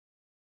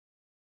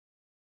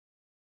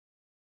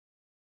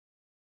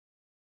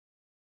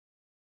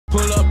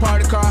Pull up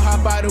party car,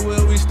 hop out the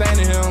wheel, we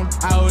standing him.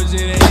 I was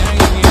just that young,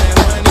 get that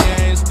money,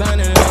 I ain't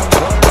stunning them.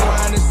 Roll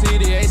around the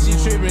city, AC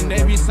tripping,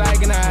 they be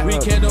psyching out. We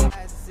killed them.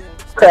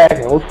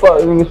 Cracking, what the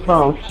fuck niggas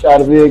from?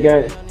 Shottaville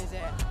gang.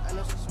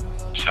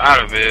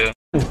 Shottaville.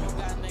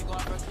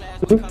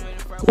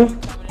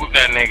 Whoop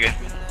that nigga.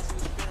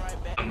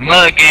 The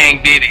Mud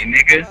Gang did it,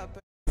 nigga.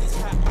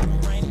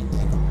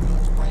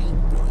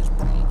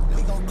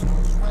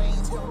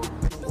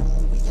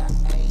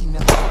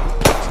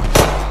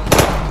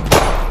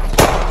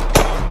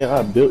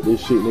 I built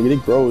this shit, nigga. They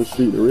Grove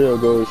Street, the real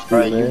Grove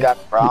Street, bro, man.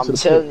 I'm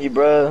telling you,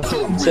 bro.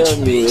 I'm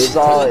telling you, it's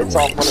all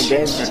fun and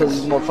games until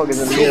these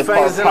motherfuckers in the middle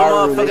park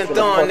power they finna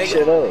fuck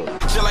shit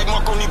up. Shit like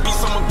Mark on these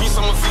beats, I'ma beat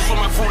someone feet for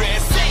my food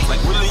ass.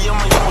 Like William,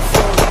 I'm a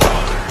fool.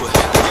 But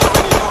they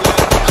already know that.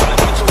 I'm a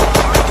bitch, I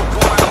wanna make a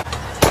boy.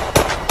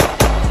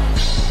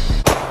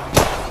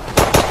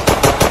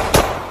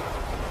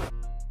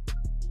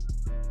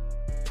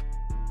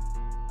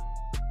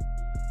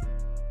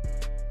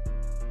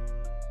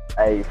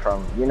 Hey, from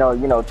you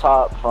know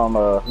Top from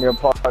Mirror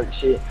Park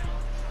shit.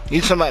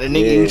 You talking about the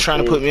nigga you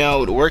trying to put me on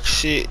with the work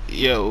shit?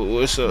 Yo,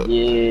 what's up?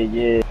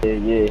 Yeah.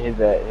 His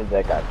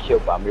that got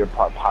killed by Mirror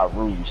Park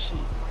Pyru shit.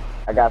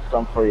 I got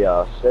some for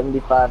y'all.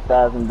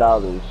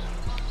 $75,000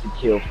 to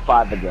kill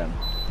 5 of them.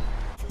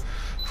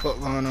 Fuck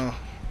going on?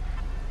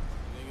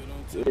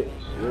 Shit.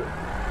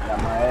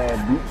 Got my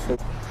ass beat.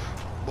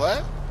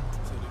 What?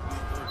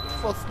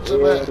 Fuck you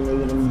about?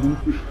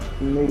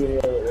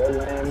 Nigga, that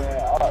lame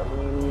ass art,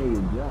 nigga,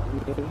 jump,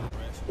 nigga.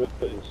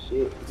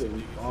 Shit,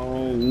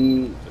 phone,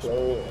 weed,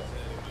 clothes.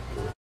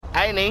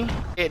 Hey,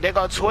 nigga, they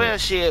got 12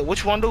 shit.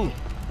 Which one do?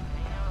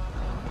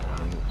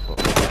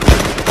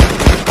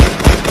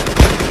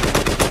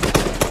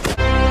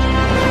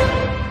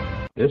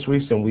 This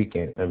recent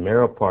weekend in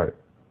Mirror Park,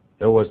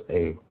 there was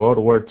a World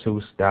War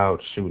II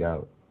styled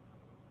shootout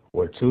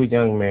where 2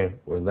 young men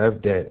were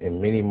left dead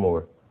and many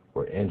more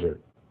were injured,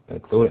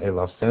 including a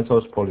Los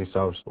Santos police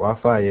officer,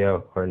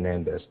 Rafael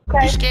Hernandez.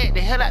 You scared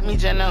the hell out of me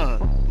just now.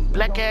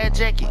 Black ass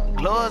jacket,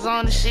 gloves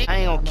on the shit. I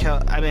ain't gonna kill.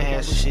 I been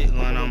having some shit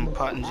going on. My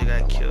partner just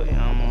got killed. You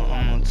know,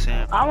 I'm on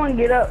 10. I wanna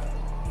get up,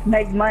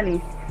 make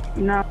money.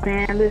 You know what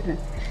I'm saying? Listen,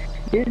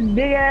 this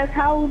big ass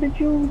house that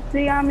you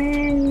see I'm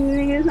in,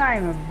 nigga, it's not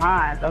even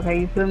mine.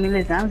 Okay, you feel me?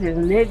 Listen, I'm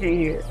just living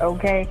here.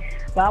 Okay,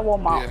 but I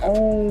want my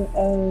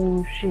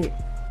own shit.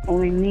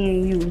 Only me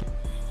and you.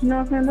 You know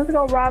what I'm saying? Let's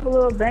go rob a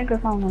little bank or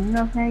something. You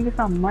know what I'm saying? Get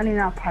some money in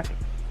our pocket.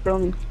 Feel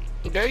me?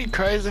 Girl, you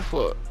crazy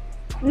for?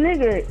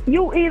 Nigga,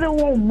 you either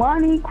want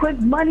money, quick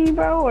money,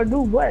 bro, or do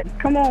what?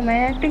 Come on,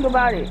 man. Think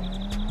about it.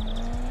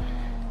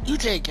 You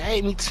just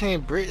gave me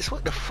 10 bricks.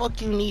 What the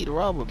fuck you need to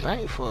rob a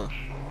bank for?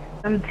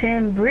 Them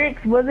 10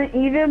 bricks wasn't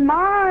even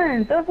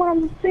mine. That's what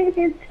I'm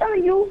thinking,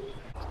 telling you.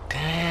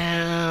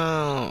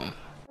 Damn.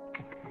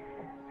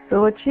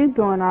 So what you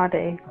doing all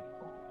day?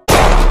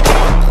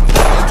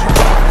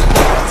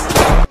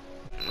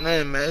 I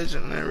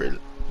imagine that really.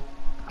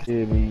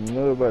 Yeah, man, you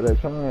know about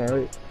that time,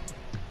 right?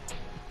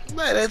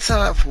 About that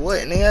time for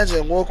what, nigga? I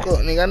just woke up,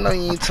 nigga. I know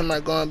you ain't talking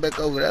about going back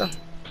over there.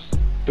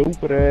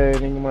 Stupid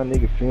ass nigga, my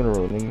nigga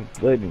funeral, nigga.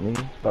 Bloody,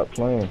 nigga. Stop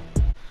playing.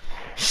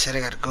 Shit, I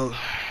gotta go.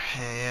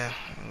 Yeah.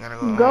 I gotta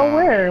go. Go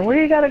where? Where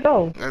you gotta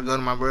go? Gotta go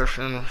to my brother's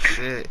funeral.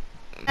 Shit.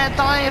 That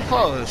thing ain't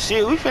for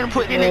shit. We finna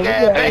put this nigga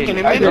ass back in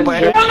the minute, boy.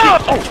 Hey,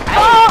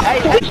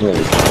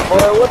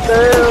 boy, what the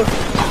hell?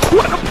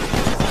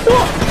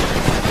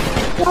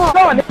 No,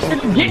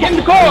 get in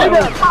the car!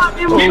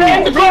 Get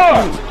in the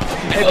car!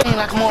 Ain't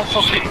like a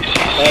motherfucker.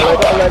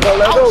 Let go.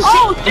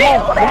 Oh, shit!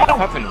 What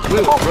happened?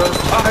 Will, bro.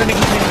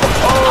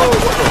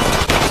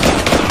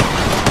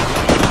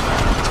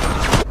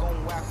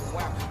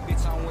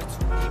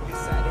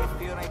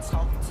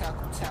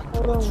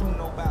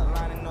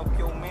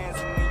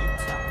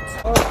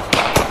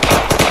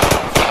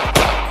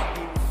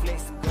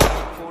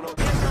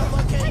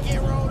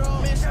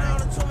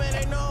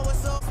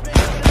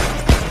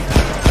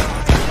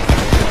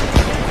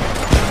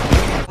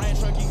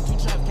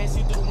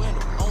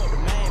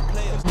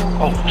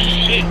 Oh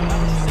shit.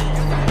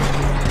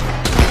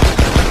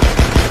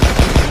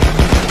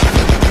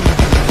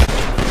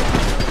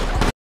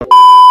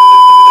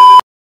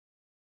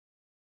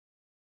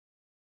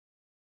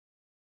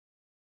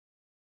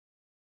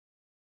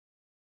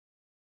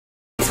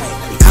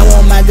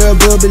 My girl,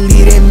 bro,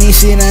 believe that mean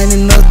shit ain't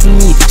enough to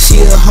me.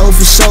 She a hoe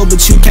for sure, but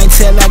you can't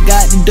tell I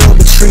got the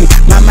double tree.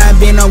 My mind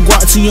been on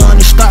guap too young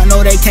to start,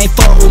 no they can't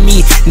fuck with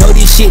me. No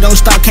this shit don't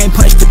stop, can't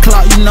punch the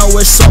clock, you know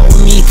what's up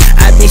with me.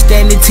 I been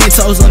standing 10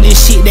 toes on this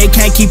shit, they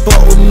can't keep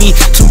up with me.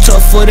 Too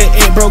tough for the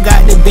egg, bro,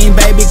 got the bean,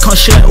 baby, come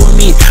shut with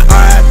me.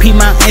 R.I.P.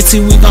 my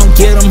auntie, we gon'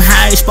 get them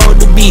how it's supposed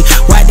to be.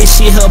 Why this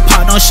shit her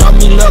pop, don't show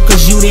me love,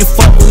 cause you didn't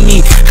fuck with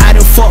me. How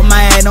the fuck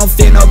my ass don't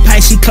feel no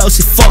pain, she close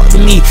as fuck to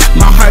me.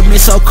 My heart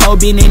been so cold,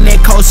 been in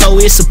that cold, so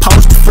it's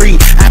supposed to free.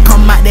 I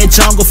come out that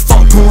jungle,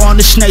 fuck her on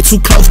the snake too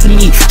close to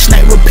me.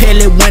 Snake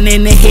repellent, one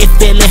in the head,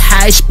 feeling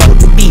how it's supposed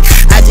to be.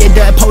 I just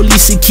done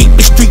police and keep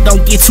it street,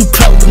 don't get too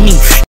close to me.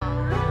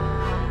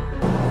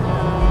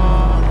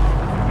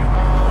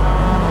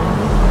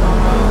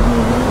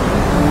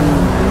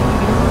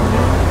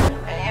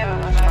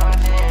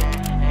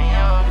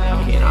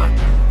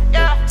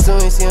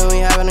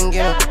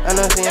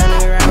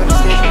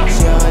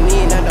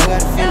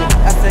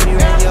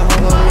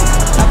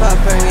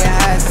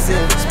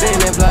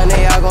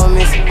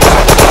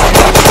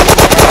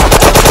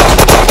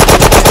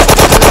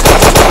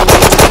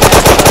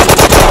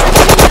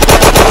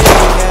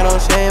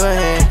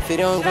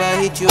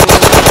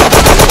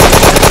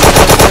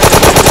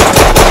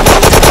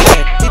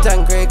 He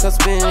talking great, come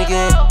spin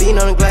again. Beating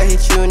on the glass,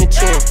 hit you in the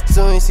chin.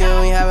 Soon you see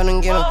him, we having them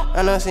get him.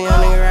 I know see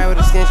young nigga ride with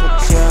extension.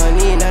 She don't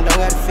need, I don't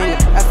got a finger.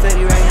 I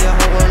steady right here,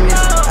 hope I'm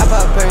missing. I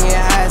pop a perk, get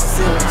high as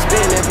ceiling.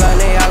 Spin that block,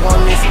 they all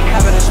gon' miss it.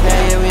 Hop in the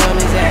snare, yeah, we on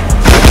his ass.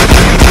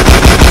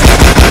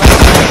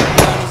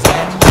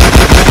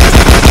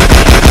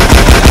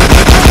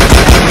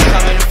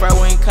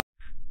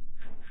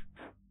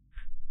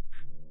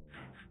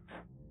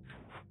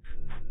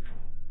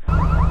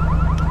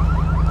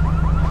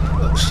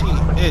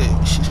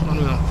 She's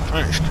only on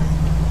Front Street.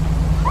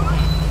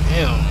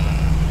 Damn.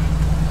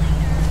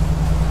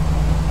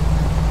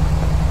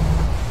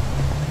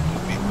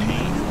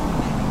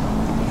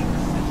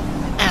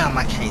 Damn, I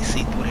can't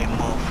see through that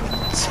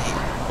motherfucking tape.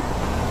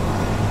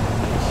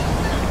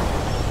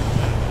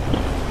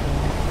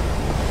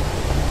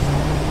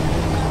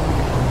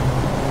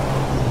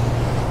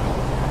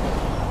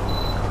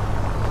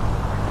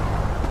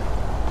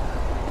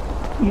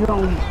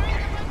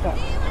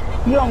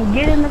 You don't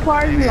get in the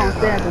car, you don't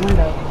stand at the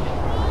window.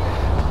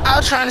 I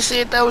was trying to see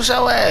if that was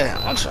your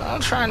ass. I'm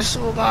trying to see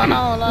what's going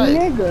on, like.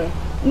 Nigga,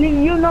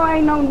 you know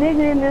ain't no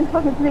nigga in this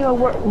fucking nigga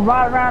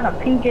ride around a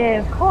pink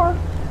ass car.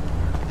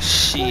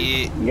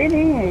 Shit. It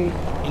is.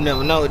 You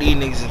never know these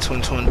niggas in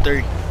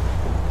 2023.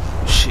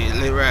 Shit,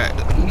 let ride.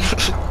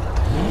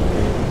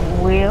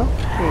 Well,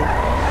 shit.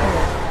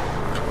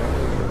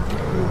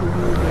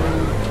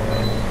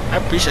 I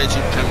appreciate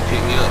you coming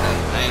pick me up. I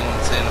ain't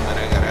gonna tell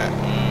nobody I got out. I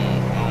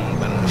don't know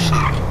about no shit.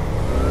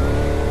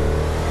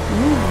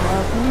 You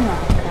welcome, I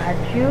got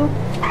you.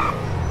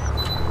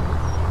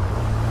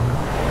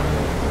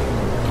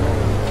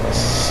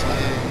 Shit.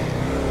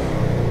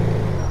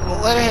 Well,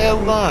 where the hell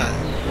we going?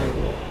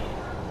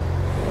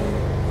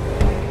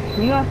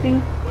 You gonna see?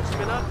 What you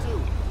been up to?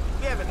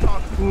 We haven't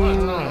talked to you.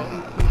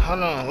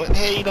 Hold on. What the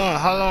hell you doing?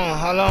 Hold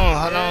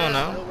on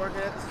now. Still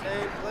working at the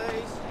same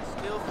place.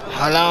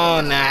 Hold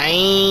on now, I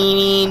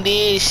ain't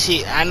did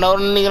shit. I know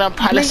the nigga done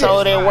probably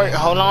sold that work.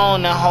 Hold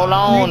on now.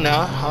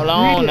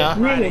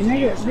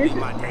 Nigga, this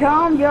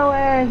calm your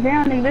ass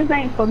down, nigga. This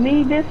ain't for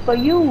me, this for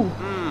you.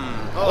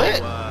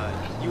 What?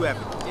 You have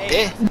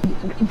yeah.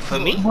 For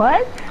me?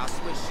 What? I'll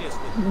switch shifts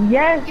with you.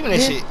 Yes, give me that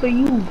this shit. for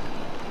you.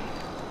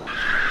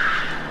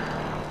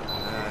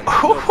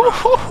 So,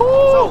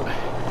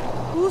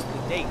 who's the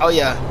date? Oh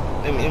yeah.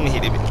 Let me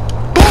hit it.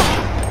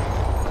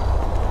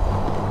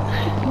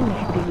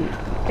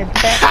 Get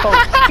that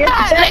coat. Get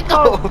that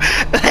coat.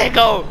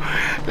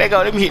 Let go.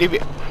 Let me hit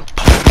it.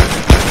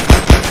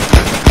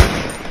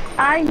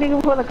 I ain't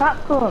nigga for the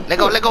cops come. Let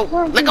go,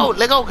 girl.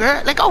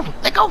 Let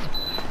go.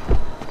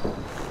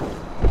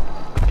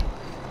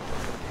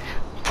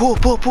 Pull.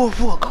 Go.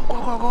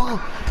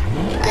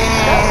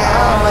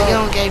 Damn, you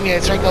don't gave me a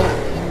Trigga.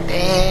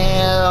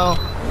 Damn.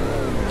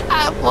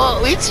 I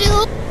fuck with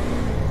you.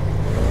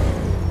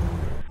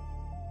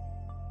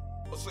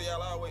 So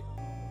y'all out wait.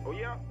 Oh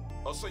yeah?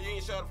 Oh, so you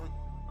ain't shot from?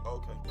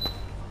 Okay.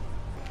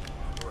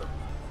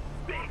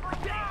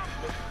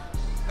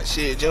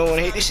 Shit, you don't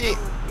wanna hit this shit?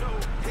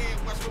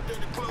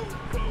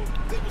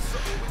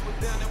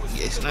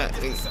 Yes, not.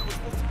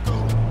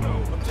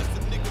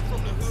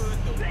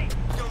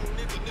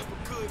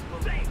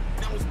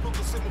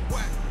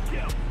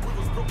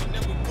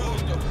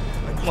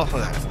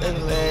 Motherfucker,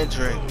 ugly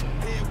drink.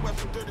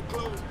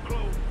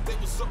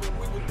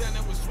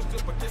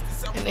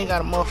 And they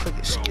got a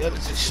motherfucking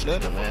skeleton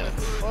slither, man.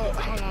 Fuck,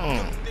 hold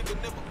on.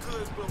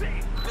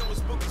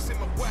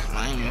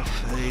 I ain't gonna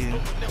feel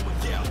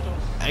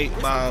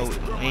 8 ball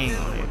with me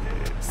on it.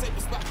 That's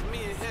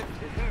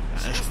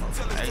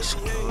motherfucking ice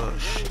cold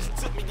shit.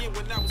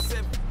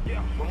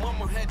 My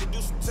mama had to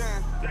do some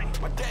time.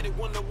 My daddy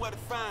wonder what to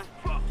find.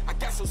 I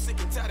got so sick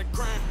and tired of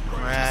crying.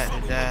 Ride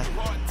to die.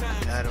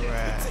 Gotta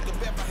ride.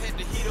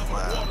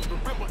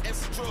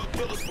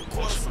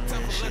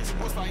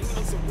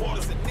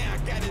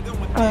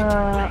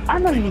 I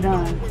know you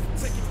done.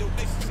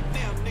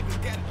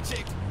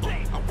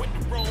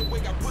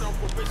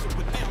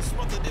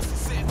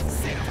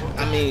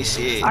 I mean,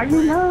 shit. Are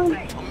you done?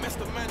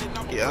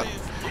 Yeah.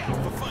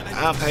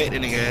 I paid the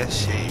nigga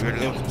ass shit. You ready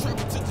to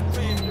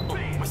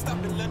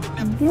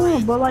Yeah,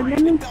 but like,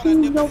 let me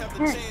see your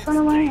pants turn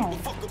around.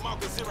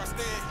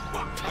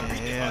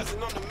 Yeah.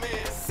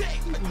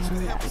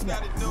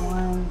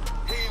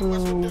 1,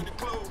 2,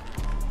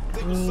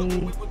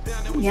 3.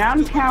 Yeah,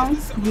 I'm counting.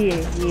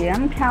 Yeah,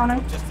 I'm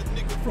counting.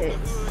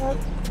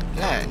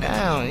 God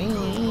damn, you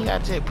ain't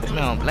got to put me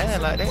on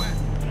blast like that.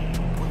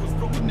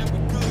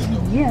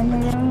 Yeah,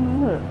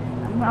 look.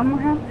 I'm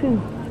gonna have to.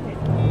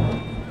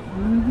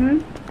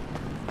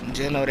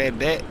 Just know that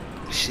back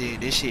shit,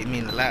 this shit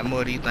mean a lot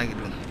more than you think it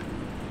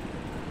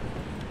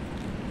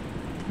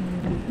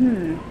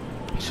do.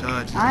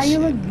 Charges. Are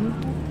you a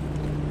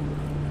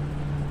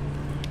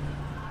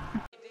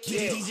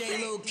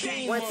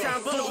One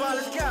time Boulevard,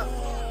 let's go.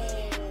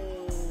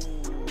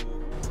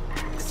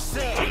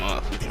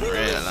 Motherfucking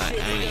red light,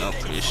 I ain't gonna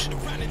put this shit.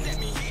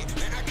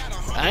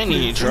 I ain't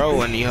even draw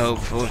one of these hoes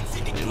before.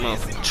 This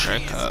motherfucking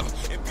track up.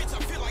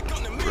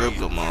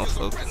 regular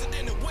motherfucker.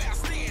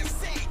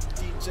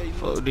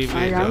 Fuck this I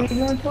bitch know though. he's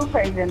doing too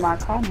crazy in my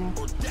car now.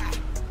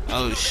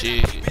 Oh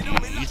shit,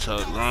 you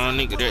told the wrong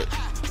nigga that.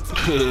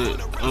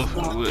 I'm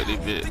fucking with this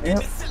bitch.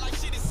 Yep.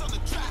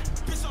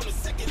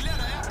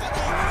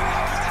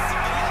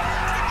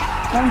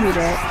 Don't do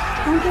that.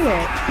 Don't do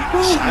that.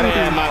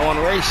 I might want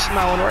to race. She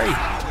might want to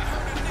race.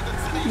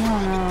 No.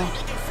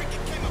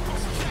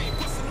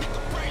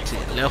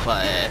 Shit, left her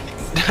ass.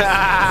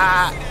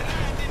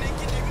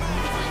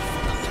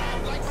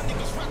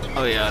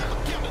 Oh yeah.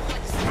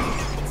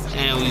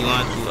 And we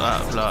going through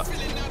our block.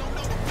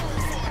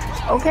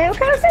 Okay, yeah.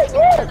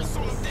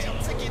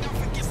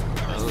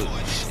 Oh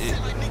shit.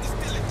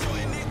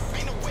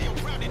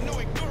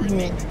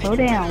 Yeah, slow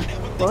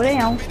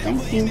down.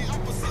 Thank you.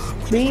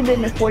 Leave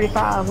in the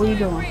 45. What are you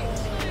doing? I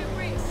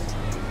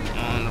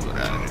don't know what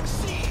that is.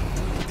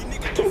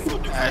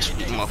 I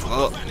should my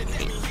fuck.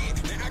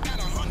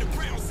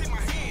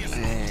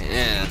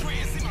 Yeah.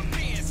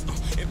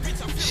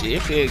 Shit,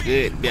 it feel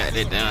good to be out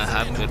there down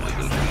hospital.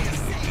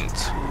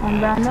 I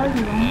know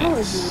you don't know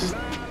it, dude.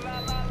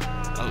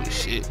 Oh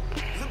shit.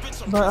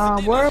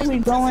 But where are we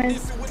going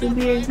to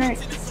be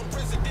exact?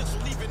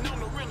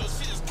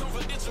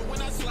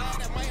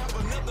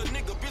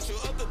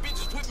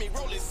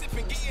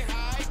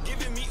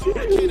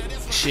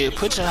 Shit,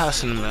 put your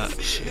house in the map.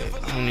 Shit,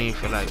 I don't even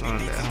feel like going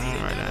back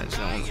home right now. Just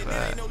on the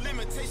vibe.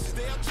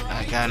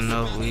 I got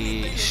enough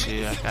weed.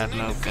 Shit, I got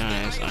enough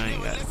guns. I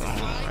ain't got to go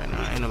home right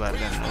now. Ain't nobody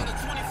got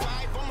enough.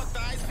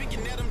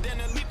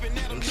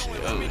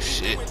 Oh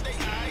shit.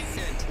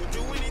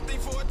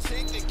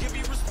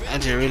 I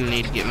just really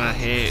need to get my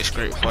head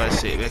straight before I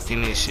sit back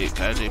in this shit.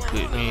 Cause I just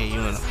put me and you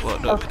in a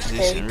fucked up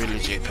position. Really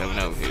just coming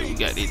over here. We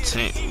got this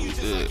tent. We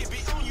good.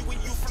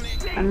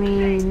 I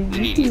mean,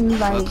 you can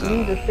like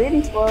leave the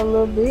city for a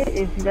little bit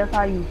if that's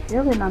how you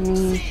feeling. I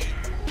mean,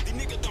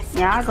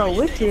 yeah, I'll go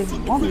with you if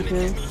you want me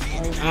to.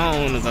 Like, I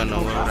don't wanna go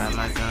nowhere without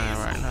my gun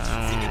right now. I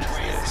don't wanna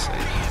feel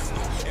safe.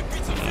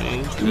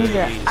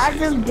 Nigga, I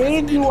just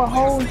gave you a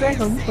whole drink.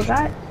 You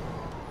forgot?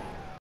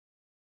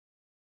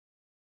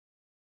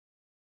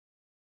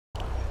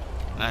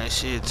 Like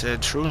shit, tell the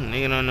truth,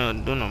 nigga don't know what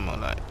to do no more.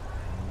 Like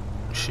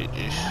shit,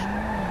 just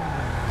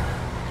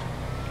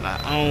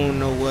like I don't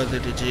know whether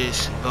to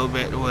just go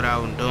back to what I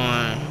was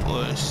doing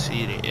or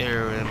see the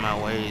error in my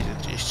ways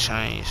and just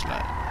change.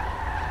 Like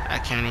I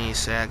can't even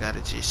say I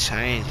gotta just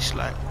change. It's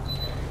like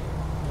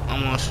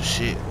I'm on some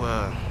shit.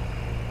 Well,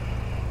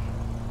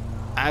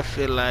 I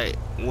feel like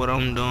what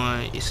I'm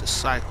doing is a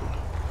cycle,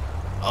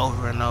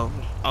 over and over,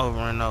 over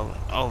and over,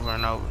 over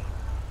and over.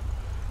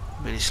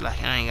 But it's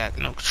like I ain't got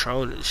no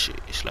control of this shit.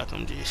 It's like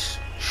I'm just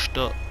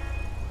stuck.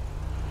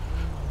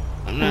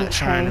 I'm not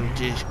trying to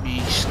just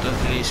be stuck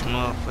in this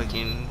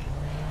motherfucking...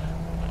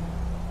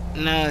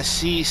 Nah,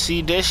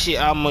 see, that shit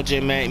almost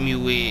just made me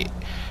with...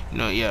 You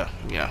know, yeah,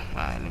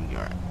 alright, let me be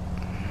right.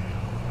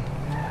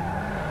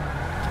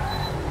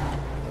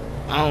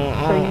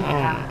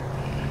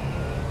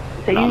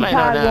 So you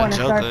tired of going to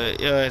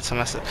Joker. Yeah, to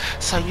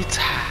myself. So you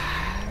tired?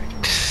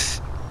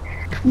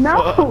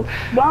 No,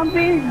 but I'm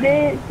being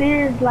dead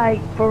serious,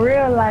 like, for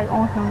real, like,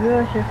 on some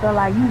real shit. So,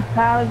 like, you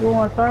tired of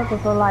going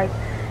circles, so, like,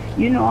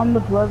 you know, I'm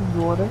the plug's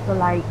daughter, so,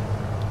 like,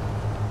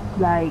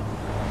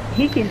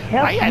 he can help you.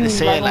 Why you gotta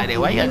say it like that?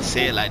 Why you gotta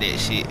say it like that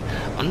shit?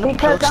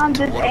 Because I'm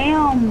just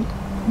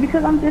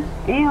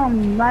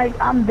like,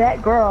 I'm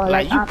that girl.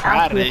 Like, you I'm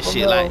proud of this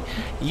shit. Girl. Like,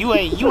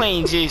 you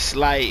ain't just,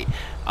 like,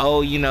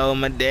 oh, you know,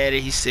 my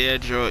daddy, he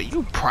said drugs.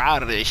 You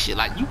proud of this shit.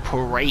 Like, you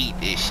parade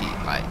this shit.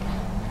 Like,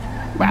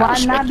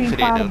 why not be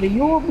proud of it?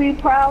 You will be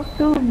proud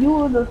too. You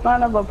were the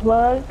son of a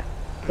plug,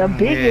 the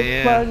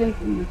biggest plug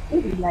in the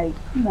city. Like,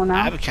 come on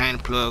now. I became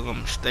the plug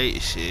on the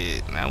state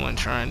shit, and I wasn't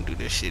trying to do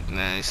this shit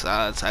now. It's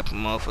all type of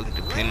motherfucker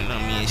depending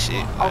on me and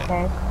shit. Like,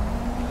 okay.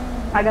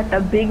 I got the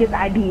biggest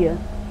idea.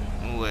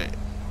 What?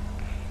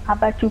 How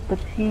about you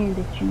pretend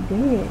that you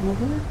did,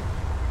 nigga?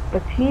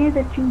 Pretend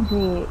that you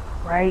did,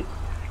 right?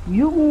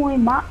 You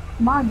going, my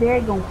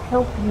dad gonna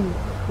help you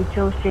with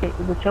your shit,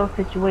 with your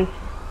situation.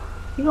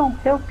 He gonna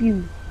help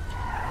you.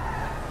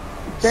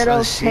 Instead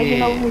of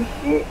taking over his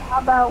shit, how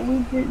about we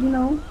just, you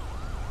know,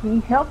 he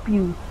help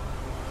you.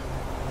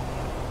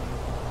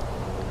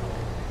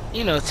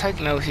 You know,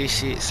 taking over his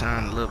shit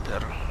sound a little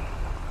better.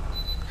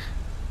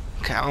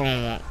 Cause I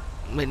don't want,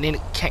 but then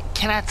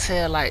can I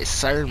tell like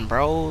certain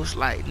bros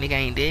like nigga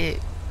ain't dead?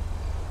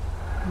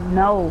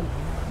 No,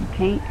 you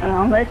can't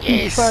unless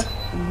you trust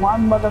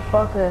one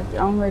motherfucker.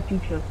 Unless you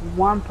trust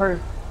one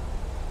person.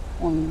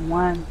 Only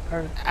one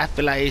person. I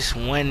feel like it's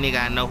one nigga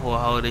I know who'll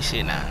hold this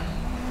shit now.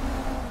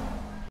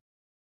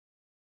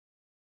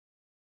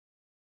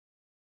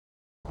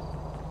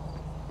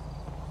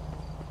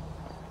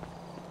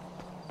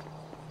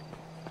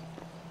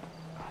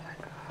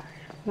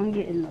 I'm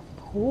getting the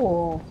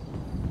pool.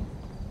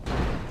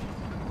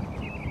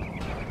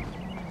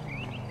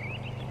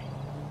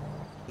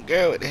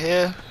 Girl, what the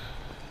hell?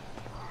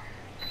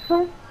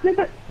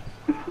 Nigga,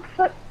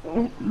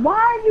 why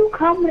are you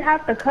coming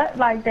out the cut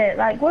like that?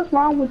 Like, what's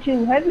wrong with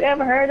you? Have you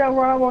ever heard of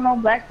wrong on no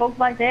black folks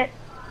like that?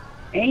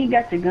 And you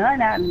got your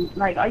gun out. And,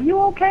 like, are you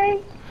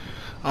okay?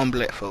 I'm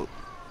black folk.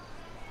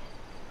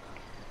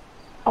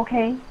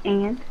 Okay,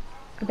 and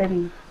what that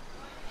mean?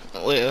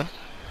 Well,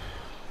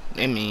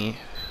 that mean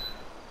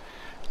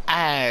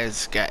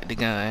I's got the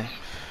gun,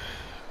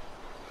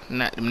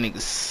 not them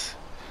niggas.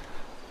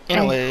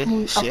 Anyway,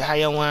 Hey, shit, how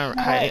y'all want?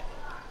 How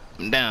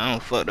down?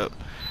 Fucked up.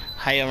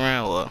 How y'all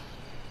around? Well,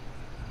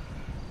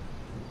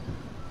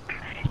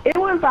 it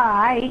was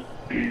alright.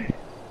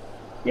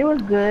 It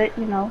was good,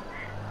 you know.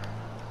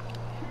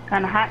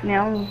 Kind of hot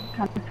now,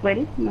 kind of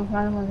sweaty. You know,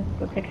 kind of want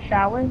to go take a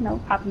shower. You know,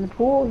 hop in the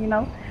pool. You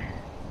know.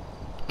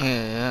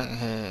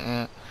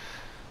 Yeah.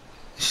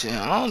 Shit,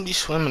 I don't be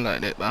swimming like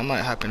that, but I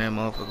might hop in that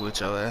motherfucker with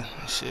your ass.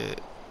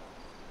 Shit.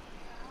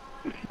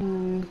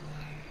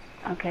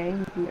 Okay,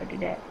 we can go do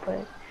that,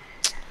 but.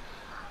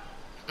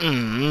 I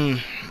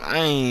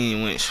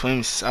ain't went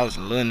swimming since I was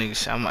a little nigga.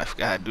 Shit, I might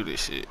forget how to do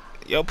this shit.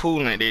 Your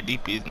pool ain't that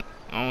deep, is it?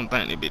 I don't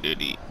think they be that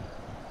deep.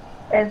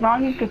 As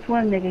long as you can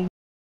swim, nigga.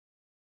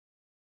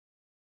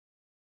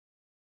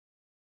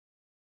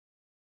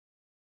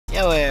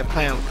 Yo ass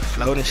playing with the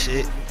floating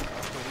shit.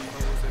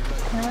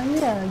 Hell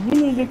yeah, you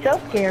need to get your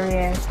scary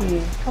ass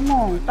here. Come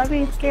on, stop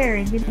being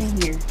scary and get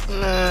in here.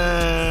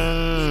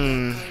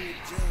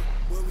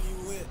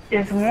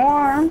 It's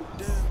warm.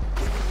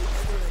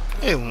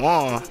 It's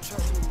warm.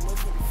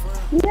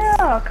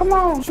 Yeah, come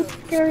on, get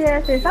scary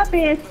ass here. Stop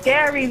being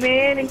scary,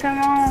 man, and come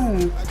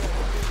on.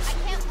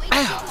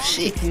 Ow,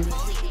 shit.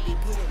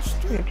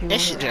 That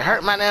shit just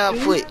hurt my damn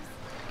foot.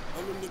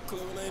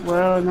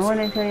 Well, no one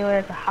didn't tell you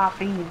ass to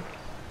hop in.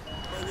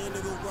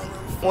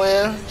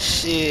 Well,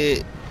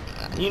 shit.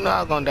 You know I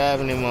was gonna dive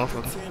in that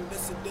motherfucker.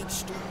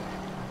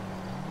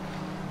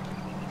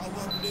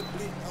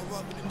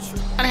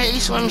 How the hell you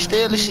swimming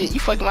still and shit? You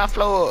fucking my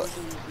floor up.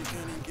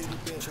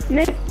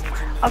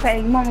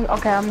 Okay, you want me?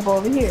 Okay, I'm gonna go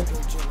over here.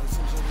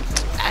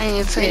 I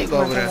ain't tell you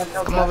go over there.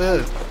 Come over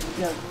here.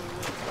 Yeah.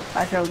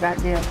 I sure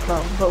goddamn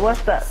slow. But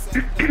what's up?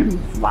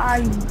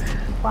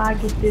 Why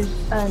get this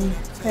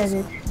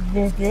unpleasant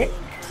visit?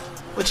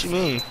 What you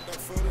mean?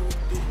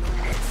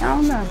 I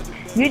don't know.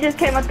 You just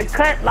came up the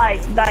cut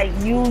like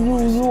you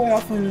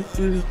on some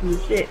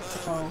shit.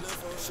 So.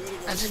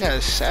 I just got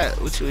a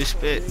shot. What you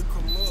expect?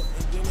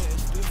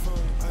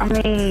 I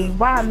mean,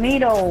 why me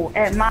though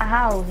at my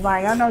house?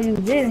 Like I know you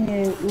been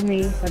here with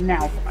me for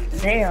now.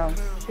 Damn,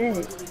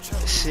 shit.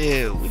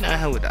 Shit, we not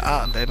here with the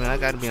op, baby. I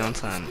gotta be on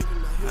time.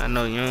 I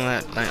know you don't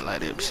have to think like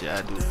that, but shit,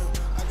 I do.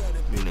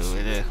 You know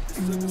it is.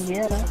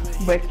 Yeah,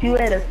 but you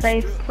at a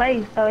safe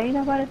place, so ain't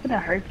nobody gonna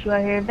hurt you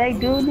out here. If they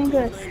do,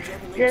 nigga,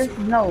 just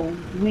know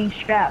we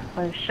strapped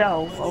for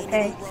show,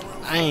 okay?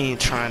 I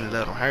ain't trying to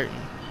let them hurt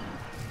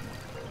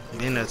me.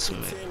 Been there too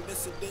much.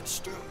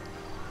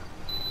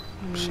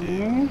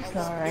 Yeah, it's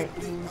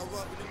alright, man.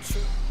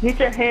 Get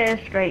your head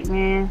straight,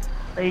 man,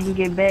 so you can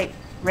get back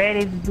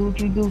ready to do what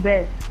you do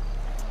best.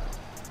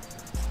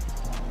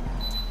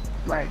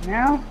 Right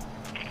now,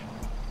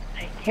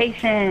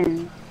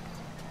 vacation.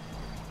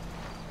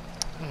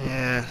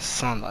 Yeah,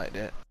 something like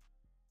that.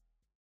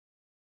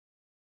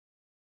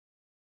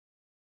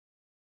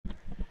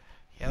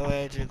 Yo,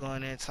 ass just go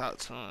in there and talk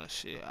to him.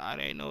 Shit, I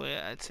didn't know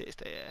it. I text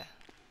that ass.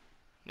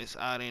 This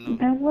I didn't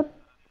know. And what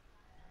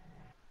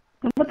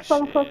the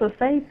fuck I'm supposed to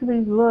say to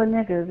these little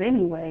niggas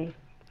anyway?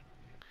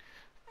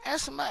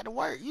 Ask somebody to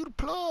work. You the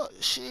plug.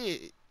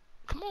 Shit.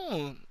 Come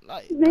on.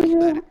 Like,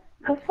 nigga,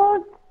 the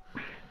fuck?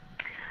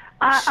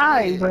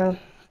 Alright, bro.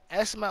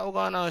 Ask somebody what's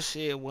going on.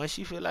 Shit. Once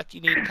you feel like you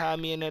need to call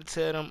me and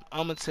tell them,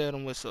 I'm going to tell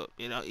them what's up.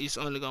 You know, it's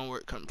only going to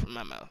work coming from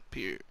my mouth.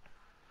 Period.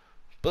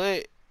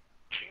 But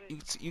you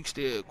can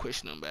still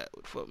question them about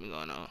what the fuck me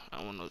going on.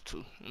 I don't know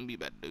too. I'm going to be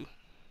about to do.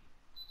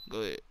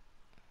 Go ahead.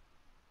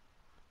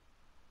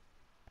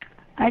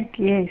 I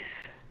guess.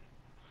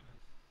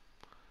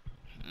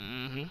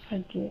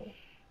 I guess.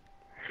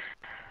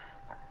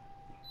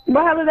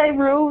 But how do they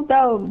rule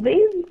though?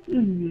 These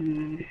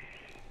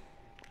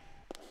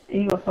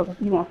you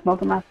gonna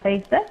smoke in my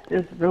face? That's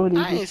just rude.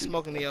 I ain't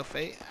smoking in your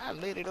face. I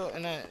lit it up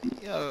and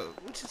yo,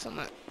 what you talking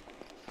about?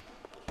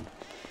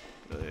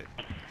 Go ahead.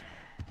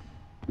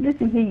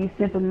 Listen here, you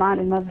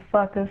simple-minded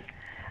motherfuckers.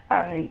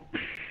 Alright.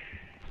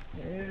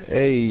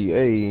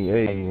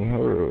 Hey,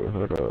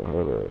 hold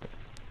up.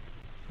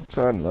 I'm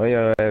trying to know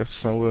your ass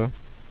somewhere.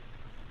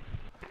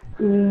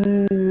 I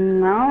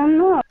don't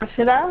know.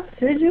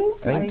 Should you?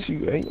 Ain't you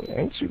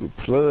the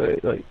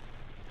plug? Like,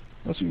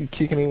 don't you be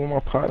kicking in with my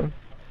partner?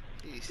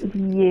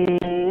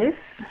 Yes,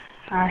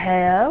 I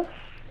have.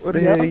 What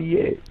the hell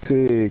yet?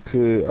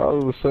 Could all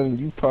of a sudden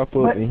you pop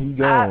up and he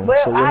gone.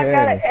 So what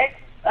happened?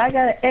 I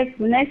got an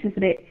explanation for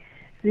that.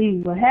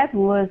 See, what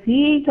happened was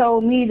he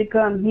told me to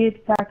come here to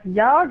talk to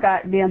y'all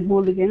goddamn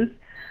hooligans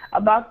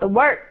about the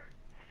work.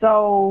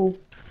 So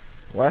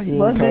why he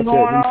what's ain't been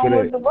going contact me on for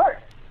with that? the work?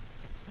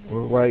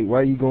 Well,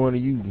 why you going to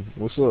you?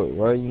 What's up?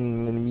 Why you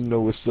ain't letting me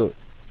know what's up?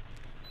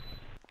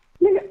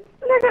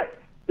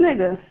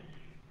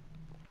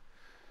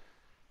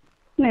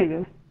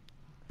 Nigga.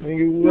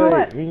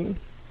 What? Man,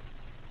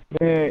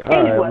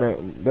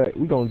 alright, man.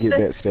 We gonna get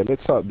back to that.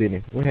 Let's talk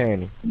business. What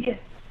happened? Yes.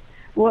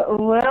 Well,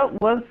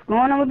 what's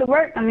going on with the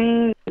work? I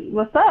mean,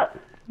 what's up?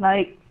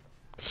 Like,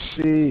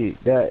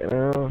 shit,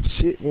 that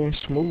shit been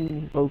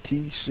smooth,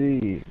 low-key,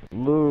 shit.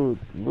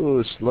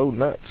 Little slow,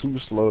 not too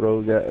slow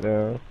though,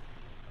 goddamn.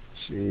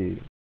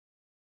 Shit.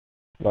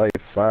 Like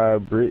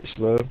 5 bricks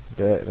left,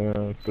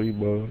 goddamn, 3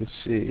 balls,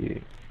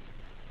 shit.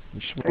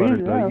 You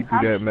smart though, you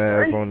do that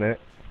math on that.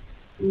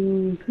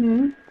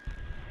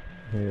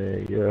 Hell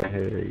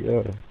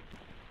yeah.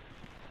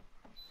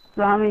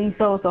 So how many you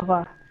sold so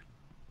far?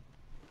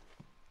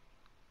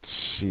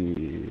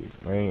 Shit,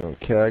 I ain't gonna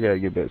care. I gotta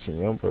get back to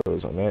young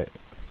bros on that.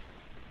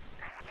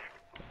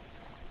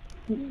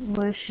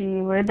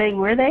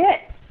 Where they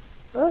at?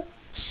 Huh?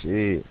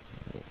 Shit,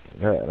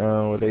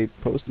 where they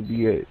supposed to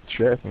be at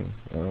trapping?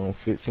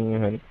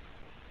 1500.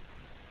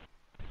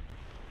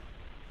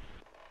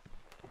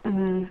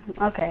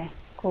 Okay,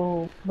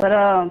 cool. But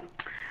I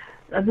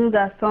do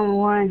got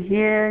someone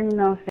here. You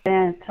know what I'm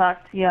saying?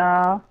 Talk to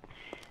y'all.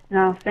 You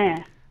know what I'm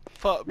saying?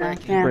 Fuck, bring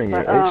in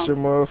extra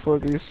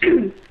motherfuckers.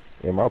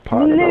 In my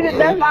pocket. Nigga,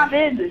 that's my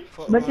business.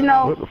 But you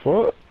know. What the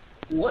fuck?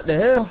 What the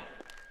hell?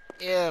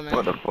 Yeah, man.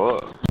 What the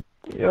fuck?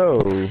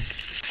 Yo.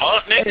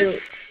 Fuck, nigga.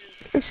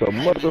 It's a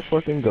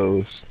motherfucking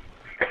ghost.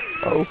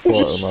 Oh,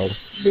 fuck, man.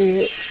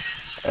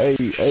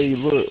 Hey,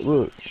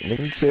 look. Let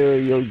me tell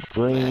your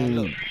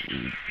green.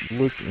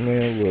 Look,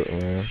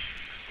 man.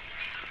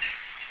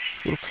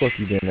 Where the fuck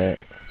you been at?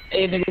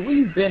 Hey, nigga, where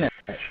you been at?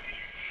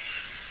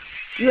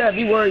 You gotta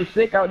be worried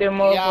sick out there,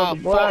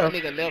 motherfucker, boy.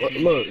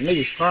 Look,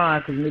 niggas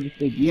crying because niggas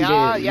think you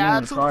dead.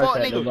 Y'all too fuck,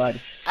 nigga.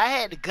 I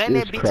had to gun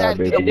that bitch out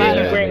and get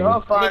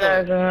up out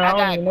of there. I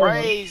got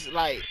grazed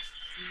like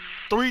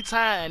 3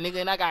 times, nigga,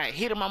 and I got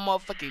hit in my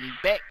motherfucking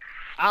back.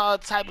 All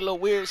type of little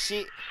weird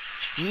shit.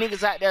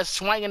 Niggas out there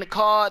swinging the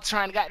car,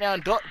 trying to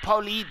goddamn duck the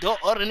police, duck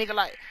other nigga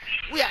like,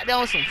 we out there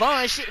on some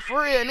fun shit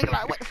for real, nigga,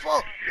 like, what the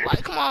fuck?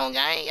 Like, come on,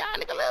 gang, y'all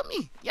nigga love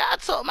me. Y'all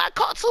took my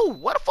car too.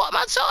 What the fuck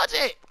my charge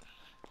at?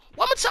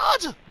 What my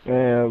charger?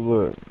 Man,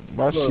 look,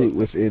 my shit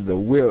was in the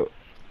whip.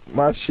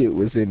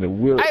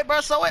 Hey,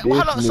 bro, so wait,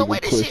 hold on. So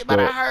wait, this shit, but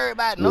I heard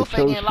about no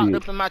fake getting locked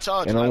up in my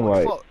charger. And I'm like,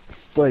 what the fuck?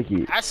 Fuck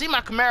it. I see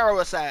my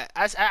Camaro aside.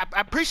 I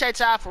appreciate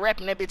y'all for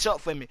wrapping that bitch up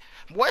for me.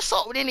 What's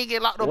up with any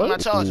get locked up in my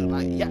charger?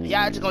 Like,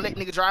 y'all just gonna let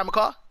nigga drive my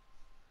car?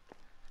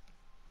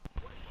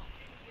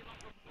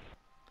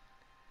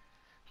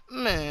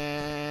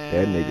 Man,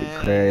 that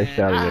nigga crashed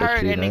out of that shit. I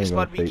heard that nigga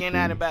supposed to be getting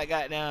out of back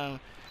goddamn.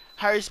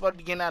 Heard he supposed to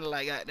be getting out of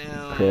like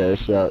goddamn.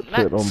 Crash out,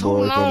 put them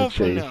boys on the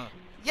chase.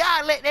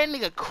 Y'all let that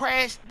nigga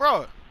crash,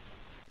 bro.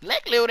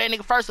 Luckily with that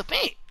nigga first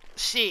offense.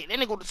 Shit, that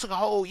nigga took a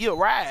whole year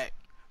ride.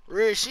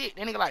 Real shit.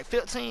 That nigga like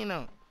 15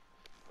 though.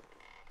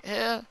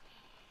 Yeah.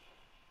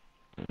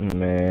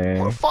 Man.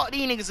 What the fuck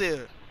these niggas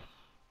here?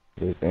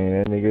 Good thing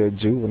that nigga a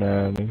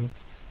juvenile, nigga.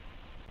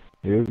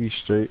 He'll be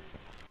straight.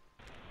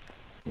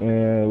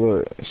 Man,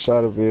 look,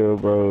 Shottaville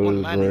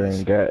bros, bro,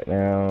 and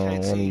goddamn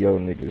one of your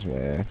niggas,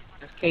 man.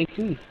 That's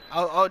K2.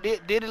 Oh,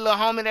 did the little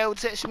homie that was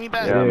texting me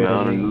back? Yeah,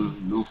 man, a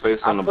new face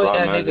on the block,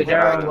 man. I put that nigga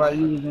down while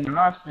you was in the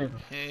hospital.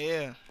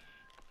 Yeah.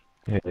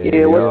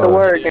 Yeah, what's the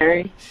word,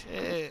 Gary?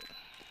 Shit.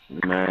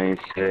 Man, ain't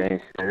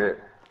shit.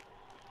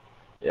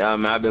 Yeah,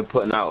 man, I've been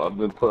putting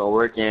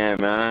work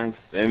in, man.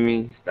 Feel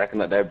me?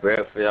 Stacking up that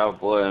bread for y'all,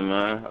 boy,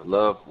 man. I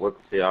love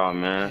working for y'all,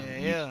 man.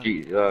 Yeah.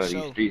 These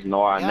streets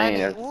know our name.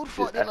 Nigga, who the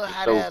fuck that little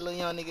hot ass little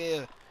young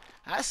nigga is?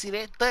 I see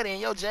that 30 in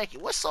your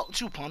jacket. What's up with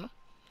you, partner?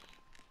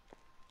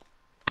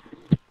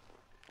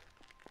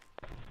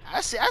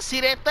 I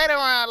see that 30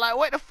 around. Like,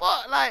 what the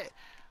fuck? Like,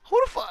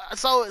 who the fuck?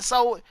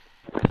 So.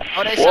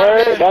 Oh, they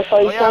Word, that's how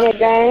you come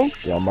again?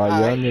 Y'all my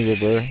young nigga,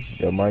 bro.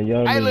 Y'all my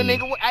young nigga. Hey, little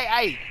nigga.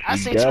 Hey, I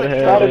seen you.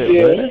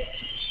 Shottaville.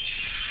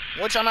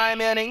 What your name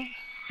is, nigga?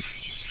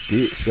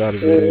 Get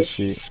Shottaville that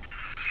shit.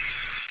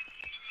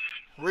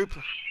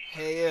 Reaper.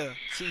 Hell yeah.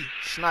 T.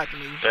 Snipa,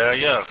 nigga. Hell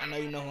yeah. I know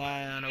you know who I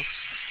am, though.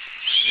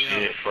 Yeah.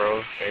 Shit,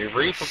 bro. Hey,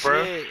 Reaper,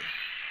 bro. Shit.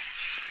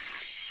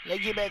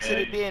 Let's get back to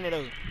the business,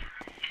 though.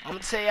 I'm gonna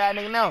tell y'all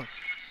nigga now.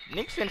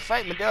 Nigga finna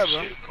fight me there,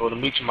 bro. Cool to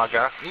meet you, my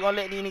guy. We gonna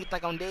let these niggas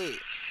think I'm dead.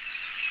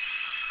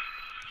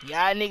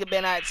 Y'all nigga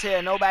better not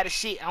tell nobody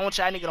shit. I want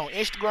y'all niggas on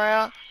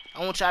Instagram. I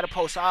want y'all to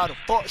post all the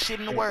fuck shit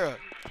in the world.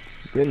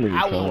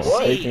 I want to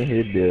see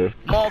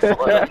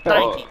motherfuckers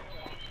thank you.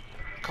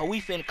 Cause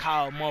we finna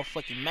call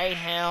motherfucking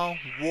mayhem,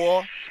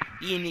 war.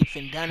 These niggas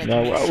finna done it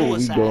to me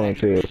suicide. Now why would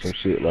we go and tell some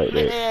shit like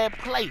that? Yeah,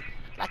 play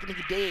like a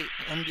nigga dead.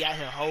 I'm gonna be out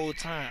here the whole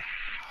time.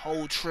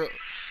 Whole trip.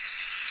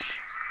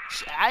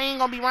 I ain't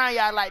gonna be around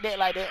y'all like that.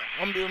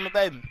 I'm gonna be with my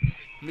baby.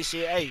 Me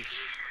shit, hey.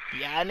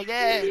 Y'all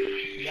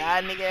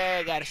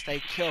nigga gotta stay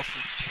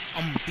careful.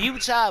 I'm gonna be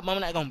with y'all, but I'm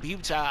not gonna be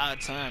with y'all all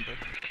the time, bro.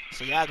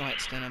 So y'all gonna have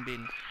to stand on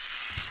business.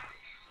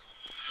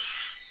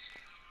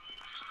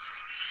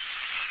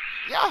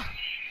 Yeah.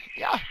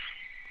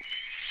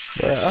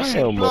 Bro, I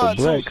am a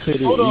black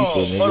hoodie ether,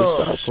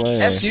 nigga. Stop playing.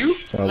 That's you?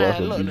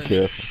 Man, look, be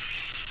careful.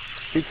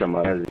 He talking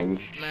about that,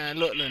 nigga. Man,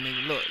 look, little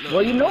nigga, look.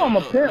 Well, you know I'm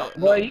a pimp,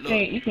 boy.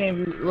 You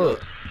can't be,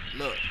 look.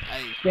 Look,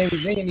 Can't be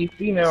bringing these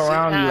females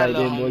around me like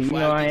that, boy. You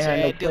know I ain't had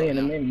no play in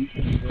a minute.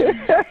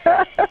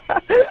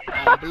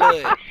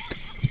 Blood.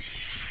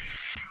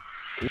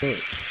 Look.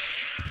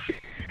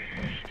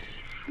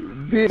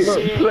 Big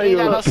play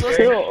up.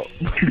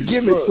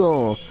 Give me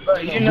some.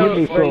 You know, Give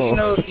me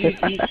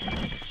some.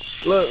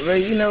 Look, Ray,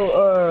 you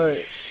know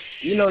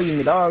you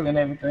my dog and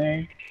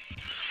everything.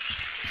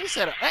 He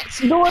said,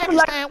 Pakistan,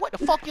 what the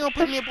fuck you don't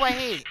put in your boy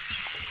head?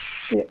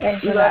 You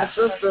got a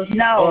sister?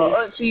 No.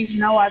 Auntie?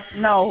 No.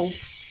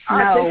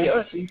 I'll take your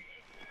auntie.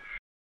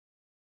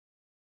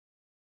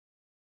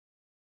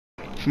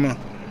 Come on.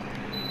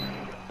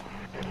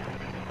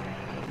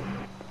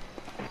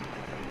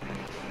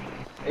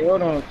 Hey,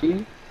 hold on,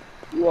 T.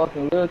 You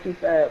walking a little too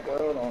fast, boy.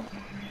 Hold on.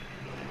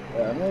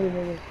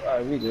 Nigga.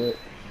 Alright, we good.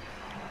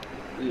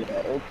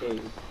 Yeah, okay.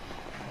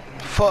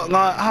 Fuck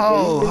on,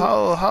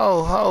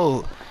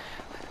 ho.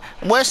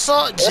 What's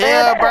up,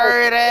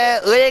 jailbird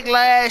ass, ugly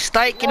ass,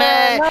 stinking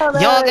ass,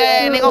 young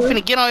ass nigga? I'm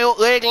finna get on your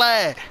ugly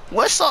ass.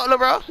 What's up, little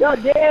bro? Yo,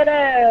 dead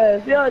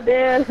ass.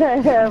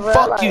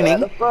 Fuck you,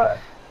 nigga.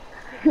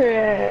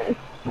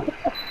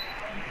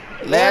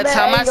 Last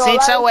time I seen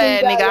your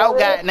ass,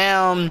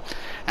 nigga,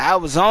 I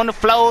was on the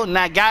floor and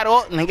I got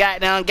up and I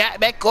got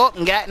back up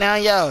and got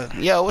down, yo,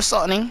 what's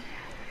up, nigga?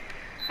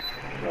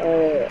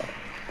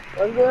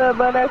 What's good,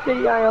 bro? That shit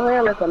you on your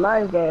hand looking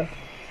nice, though.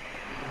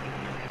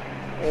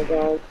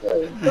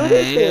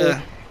 Yeah.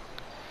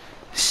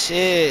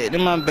 Shit,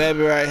 them my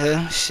baby right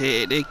here.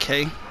 Shit, they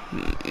K.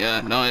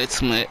 Yeah, no, it's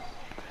too much.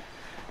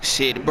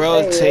 Shit, the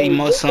bro tell you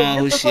more song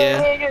who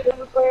shit.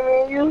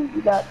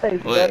 You got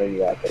taste, brother. You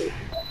got taste.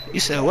 You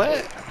said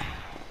what?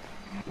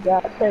 You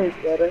got taste,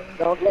 brother.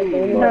 Don't take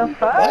me enough.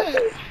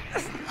 What?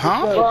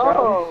 Huh?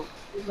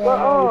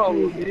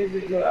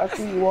 I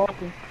see you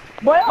walking.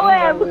 Boy,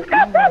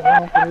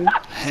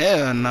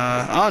 hell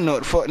nah. I don't know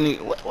what the fuck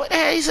nigga. What the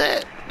hell he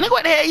said? Nigga,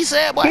 what the hell he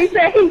said, boy? He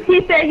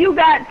said you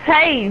got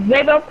taste.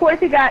 Baby, of course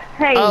you got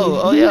taste.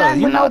 Oh yeah,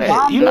 you know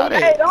that. You know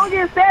that. Hey, don't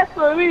get sass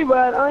for me,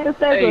 bro. Don't get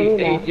sass for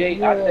me.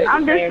 Jay,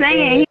 I'm just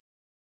saying.